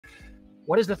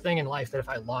What is the thing in life that if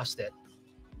I lost it,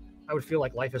 I would feel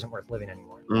like life isn't worth living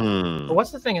anymore? Mm. But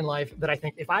what's the thing in life that I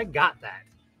think if I got that,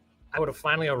 I would have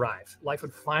finally arrived. Life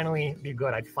would finally be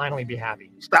good. I'd finally be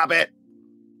happy. Stop it.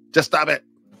 Just stop it.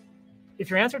 If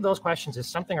your answer to those questions is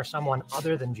something or someone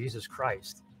other than Jesus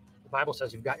Christ, the Bible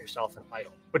says you've got yourself an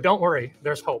idol. But don't worry,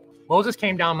 there's hope. Moses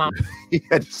came down Mount. He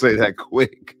had to say that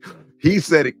quick. He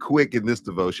said it quick in this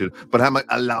devotion, but I'm going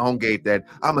to elongate that.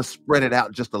 I'm going to spread it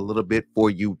out just a little bit for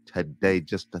you today,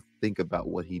 just to think about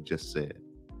what he just said.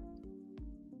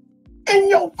 In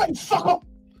your face, sucker.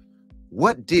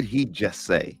 What did he just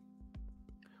say?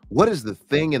 What is the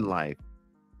thing in life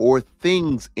or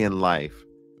things in life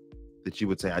that you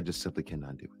would say, I just simply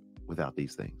cannot do it without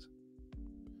these things?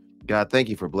 God, thank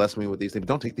you for blessing me with these things.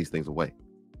 Don't take these things away.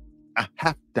 I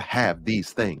have to have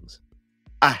these things.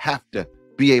 I have to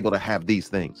be able to have these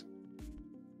things.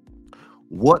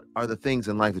 What are the things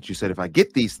in life that you said, if I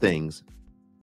get these things,